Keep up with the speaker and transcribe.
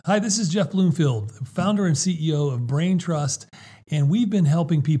Hi, this is Jeff Bloomfield, founder and CEO of Braintrust, and we've been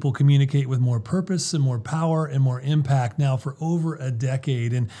helping people communicate with more purpose and more power and more impact now for over a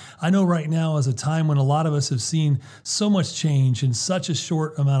decade. And I know right now is a time when a lot of us have seen so much change in such a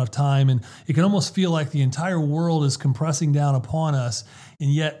short amount of time, and it can almost feel like the entire world is compressing down upon us.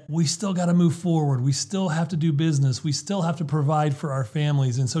 And yet we still got to move forward. We still have to do business. We still have to provide for our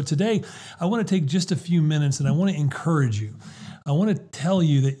families. And so today I want to take just a few minutes and I want to encourage you. I want to tell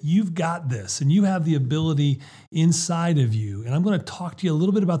you that you've got this and you have the ability inside of you. And I'm going to talk to you a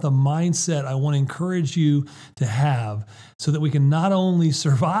little bit about the mindset I want to encourage you to have so that we can not only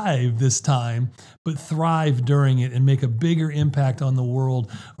survive this time, but thrive during it and make a bigger impact on the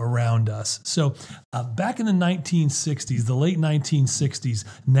world around us. So back in the 1960s, the late 1960s,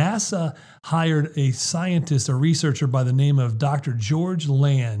 NASA hired a scientist, a researcher by the name of Dr. George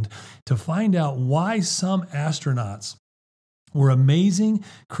Land to find out why some astronauts were amazing,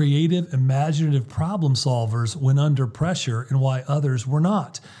 creative, imaginative problem solvers when under pressure and why others were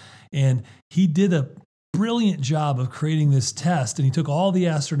not. And he did a brilliant job of creating this test, and he took all the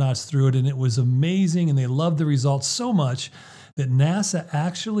astronauts through it, and it was amazing, and they loved the results so much that NASA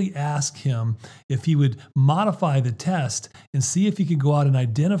actually asked him if he would modify the test and see if he could go out and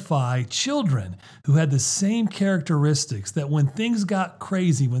identify children who had the same characteristics, that when things got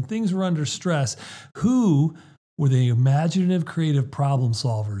crazy, when things were under stress, who were the imaginative, creative problem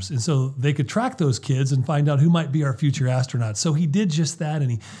solvers. And so they could track those kids and find out who might be our future astronauts. So he did just that,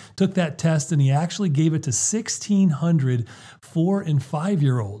 and he took that test and he actually gave it to 1,600 4- and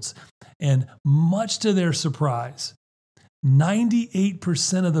 5-year-olds. And much to their surprise,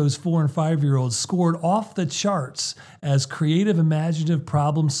 98% of those 4- and 5-year-olds scored off the charts as creative, imaginative,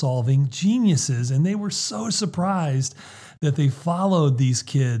 problem-solving geniuses. And they were so surprised that they followed these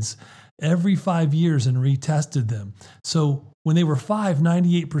kids every 5 years and retested them. So when they were 5,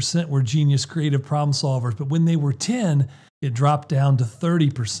 98% were genius, creative problem solvers. But when they were 10, it dropped down to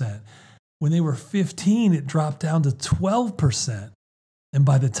 30%. When they were 15, it dropped down to 12%. And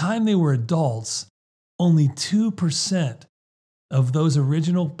by the time they were adults, only 2% of those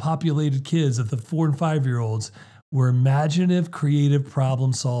original populated kids, of the 4- and 5-year-olds, were imaginative, creative,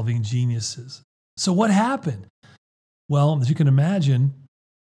 problem-solving geniuses. So what happened? Well, as you can imagine,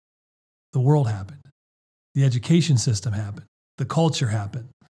 the world happened. The education system happened. The culture happened.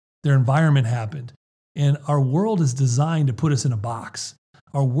 Their environment happened. And our world is designed to put us in a box.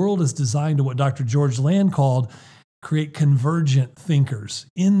 Our world is designed to what Dr. George Land called create convergent thinkers,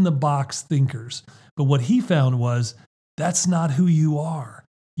 in-the-box thinkers. But what he found was that's not who you are.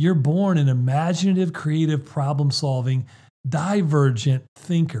 You're born an imaginative, creative, problem-solving, divergent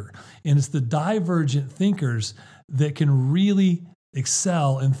thinker. And it's the divergent thinkers that can really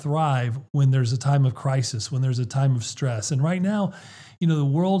excel and thrive when there's a time of crisis, when there's a time of stress. And right now, the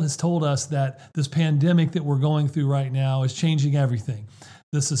world has told us that this pandemic that we're going through right now is changing everything.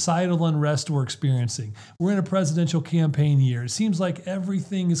 The societal unrest we're experiencing. We're in a presidential campaign year. It seems like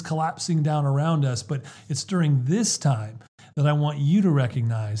everything is collapsing down around us, but it's during this time that I want you to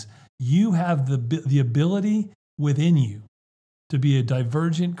recognize you have the ability within you to be a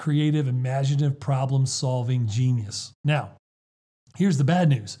divergent, creative, imaginative, problem-solving genius. Now, here's the bad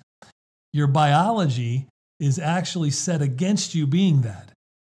news. Your biology is actually set against you being that.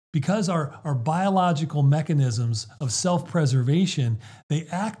 Because our biological mechanisms of self-preservation, they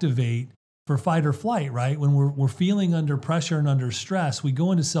activate for fight or flight, right? When we're feeling under pressure and under stress, we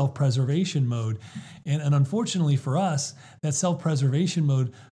go into self-preservation mode. And unfortunately for us, that self-preservation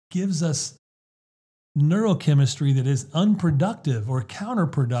mode gives us neurochemistry that is unproductive or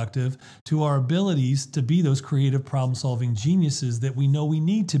counterproductive to our abilities to be those creative problem-solving geniuses that we know we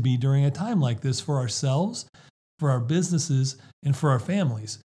need to be during a time like this for ourselves, for our businesses, and for our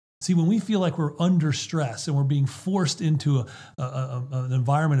families. See, when we feel like we're under stress and we're being forced into an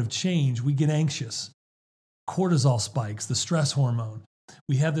environment of change, we get anxious. Cortisol spikes, the stress hormone.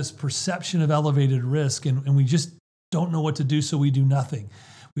 We have this perception of elevated risk, and we just don't know what to do, so we do nothing.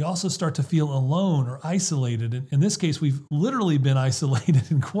 We also start to feel alone or isolated. In this case, we've literally been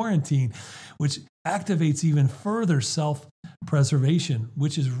isolated in quarantine, which activates even further self-preservation,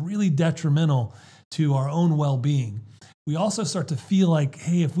 which is really detrimental to our own well-being. We also start to feel like,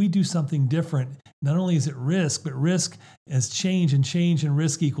 hey, if we do something different, not only is it risk, but risk as change and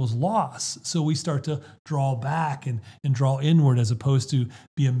risk equals loss. So we start to draw back and draw inward as opposed to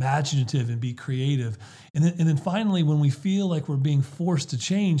be imaginative and be creative. And then finally, when we feel like we're being forced to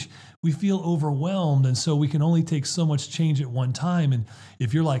change, we feel overwhelmed. And so we can only take so much change at one time. And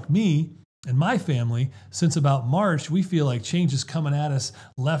if you're like me, In my family, since about March, we feel like change is coming at us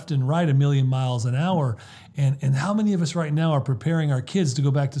left and right a million miles an hour. And how many of us right now are preparing our kids to go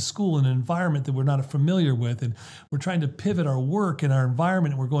back to school in an environment that we're not familiar with? And we're trying to pivot our work and our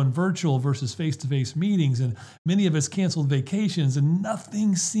environment. And we're going virtual versus face-to-face meetings. And many of us canceled vacations and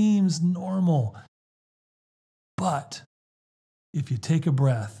nothing seems normal. But if you take a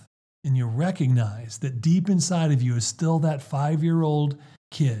breath and you recognize that deep inside of you is still that 5-year-old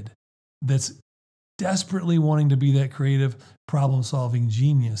kid that's desperately wanting to be that creative, problem-solving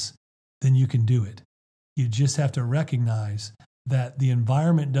genius, then you can do it. You just have to recognize that the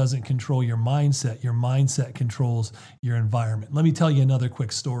environment doesn't control your mindset. Your mindset controls your environment. Let me tell you another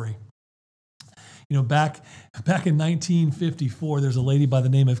quick story. Back in 1954, there's a lady by the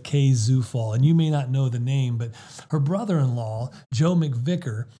name of Kay Zufall, and you may not know the name, but her brother-in-law, Joe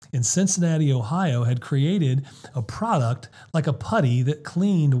McVicker, in Cincinnati, Ohio, had created a product like a putty that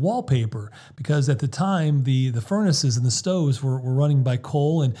cleaned wallpaper, because at the time, the furnaces and the stoves were running by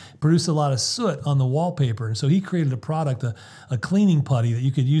coal and produced a lot of soot on the wallpaper. And so he created a product, a cleaning putty that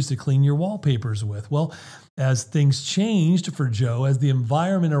you could use to clean your wallpapers with. Well, as things changed for Joe, as the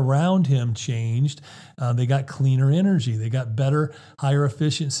environment around him changed, they got cleaner energy. They got better, higher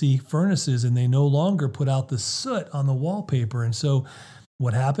efficiency furnaces, and they no longer put out the soot on the wallpaper. And so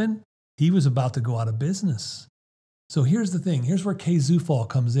what happened? He was about to go out of business. So here's the thing. Here's where Kay Zufall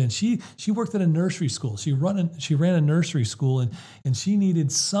comes in. She worked at a nursery school. She ran a nursery school, and she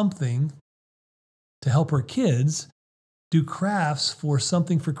needed something to help her kids do crafts for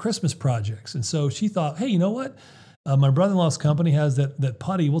something for Christmas projects. And so she thought, hey, you know what? My brother-in-law's company has that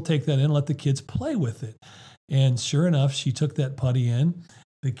putty. We'll take that in and let the kids play with it. And sure enough, she took that putty in.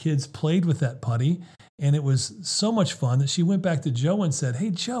 The kids played with that putty, and it was so much fun that she went back to Joe and said, hey,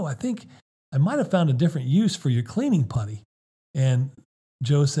 Joe, I think I might have found a different use for your cleaning putty. And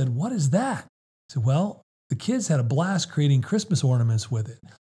Joe said, what is that? I said, well, the kids had a blast creating Christmas ornaments with it.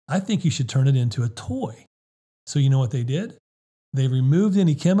 I think you should turn it into a toy. So you know what they did? They removed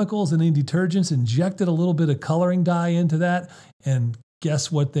any chemicals and any detergents, injected a little bit of coloring dye into that, and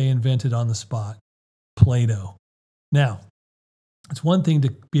guess what they invented on the spot? Play-Doh. Now, it's one thing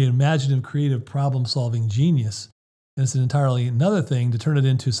to be an imaginative, creative, problem-solving genius, and it's an entirely another thing to turn it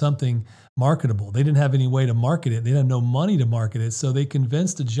into something marketable. They didn't have any way to market it. They had no money to market it, so they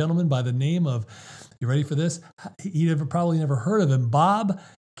convinced a gentleman by the name of, you ready for this? Probably never heard of him, Bob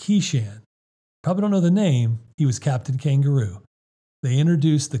Keeshan. Probably don't know the name. He was Captain Kangaroo. They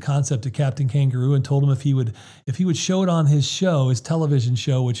introduced the concept of Captain Kangaroo and told him if he would show it on his show, his television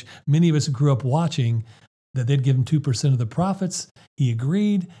show, which many of us grew up watching, that they'd give him 2% of the profits. He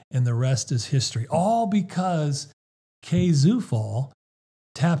agreed, and the rest is history. All because Kay Zufall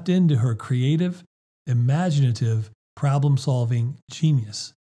tapped into her creative, imaginative, problem-solving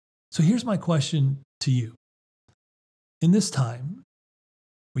genius. So here's my question to you. In this time,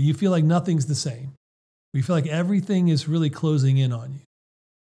 where you feel like nothing's the same, where you feel like everything is really closing in on you,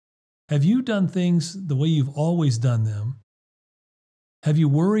 have you done things the way you've always done them? Have you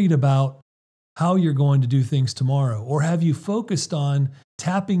worried about how you're going to do things tomorrow? Or have you focused on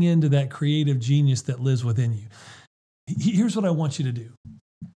tapping into that creative genius that lives within you? Here's what I want you to do.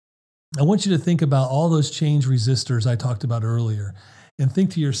 I want you to think about all those change resistors I talked about earlier and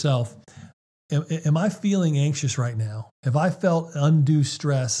think to yourself, am I feeling anxious right now? Have I felt undue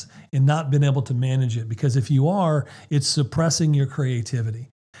stress and not been able to manage it? Because if you are, it's suppressing your creativity.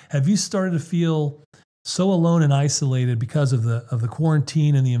 Have you started to feel so alone and isolated because of the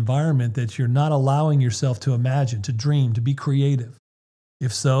quarantine and the environment that you're not allowing yourself to imagine, to dream, to be creative?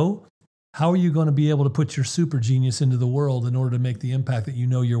 If so, how are you going to be able to put your super genius into the world in order to make the impact that you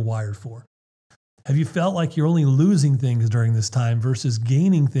know you're wired for? Have you felt like you're only losing things during this time versus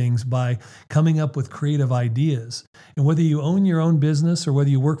gaining things by coming up with creative ideas? And whether you own your own business or whether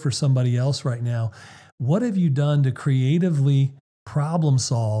you work for somebody else right now, what have you done to creatively problem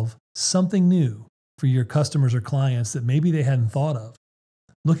solve something new for your customers or clients that maybe they hadn't thought of?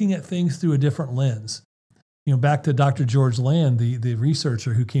 Looking at things through a different lens. Back to Dr. George Land, the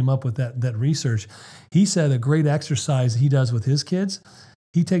researcher who came up with that research, he said a great exercise he does with his kids,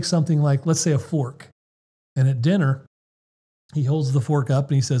 he takes something like, let's say, a fork. And at dinner, he holds the fork up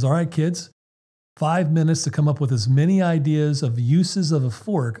and he says, all right, kids, 5 minutes to come up with as many ideas of uses of a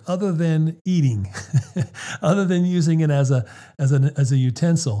fork other than eating, other than using it as a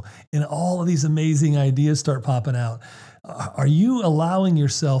utensil. And all of these amazing ideas start popping out. Are you allowing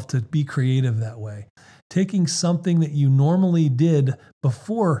yourself to be creative that way? Taking something that you normally did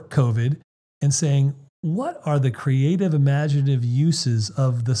before COVID and saying, what are the creative, imaginative uses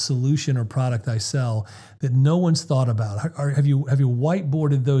of the solution or product I sell that no one's thought about? Have you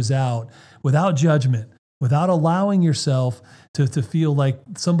whiteboarded those out without judgment, without allowing yourself to feel like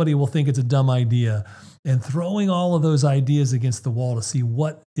somebody will think it's a dumb idea, and throwing all of those ideas against the wall to see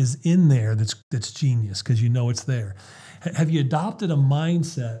what is in there that's genius because you know it's there? Have you adopted a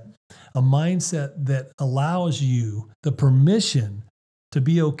mindset that allows you the permission to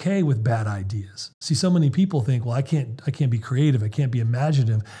be okay with bad ideas? See, so many people think, well, I can't be creative. I can't be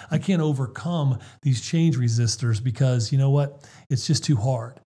imaginative. I can't overcome these change resistors because you know what? It's just too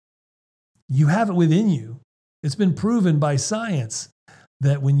hard. You have it within you. It's been proven by science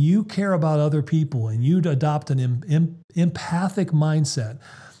that when you care about other people and you adopt an empathic mindset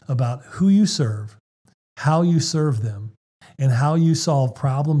about who you serve, how you serve them, and how you solve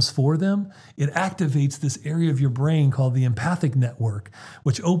problems for them, it activates this area of your brain called the empathic network,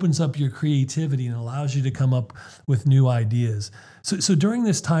 which opens up your creativity and allows you to come up with new ideas. So during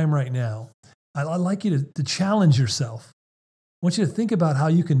this time right now, I'd like you to challenge yourself. I want you to think about how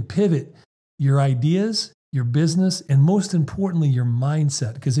you can pivot your ideas, your business, and most importantly, your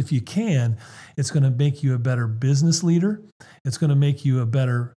mindset. Because if you can, it's going to make you a better business leader. It's going to make you a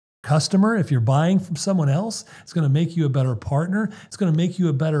better customer. If you're buying from someone else, it's going to make you a better partner. It's going to make you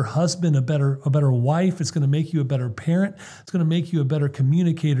a better husband, a better wife. It's going to make you a better parent. It's going to make you a better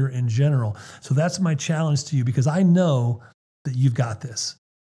communicator in general. So that's my challenge to you, because I know that you've got this.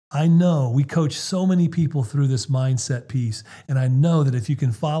 I know we coach so many people through this mindset piece. And I know that if you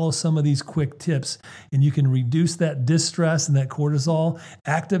can follow some of these quick tips and you can reduce that distress and that cortisol,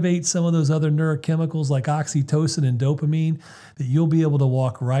 activate some of those other neurochemicals like oxytocin and dopamine, that you'll be able to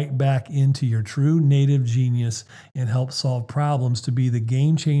walk right back into your true native genius and help solve problems to be the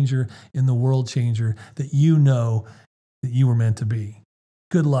game changer and the world changer that you know that you were meant to be.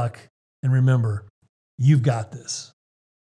 Good luck. And remember, you've got this.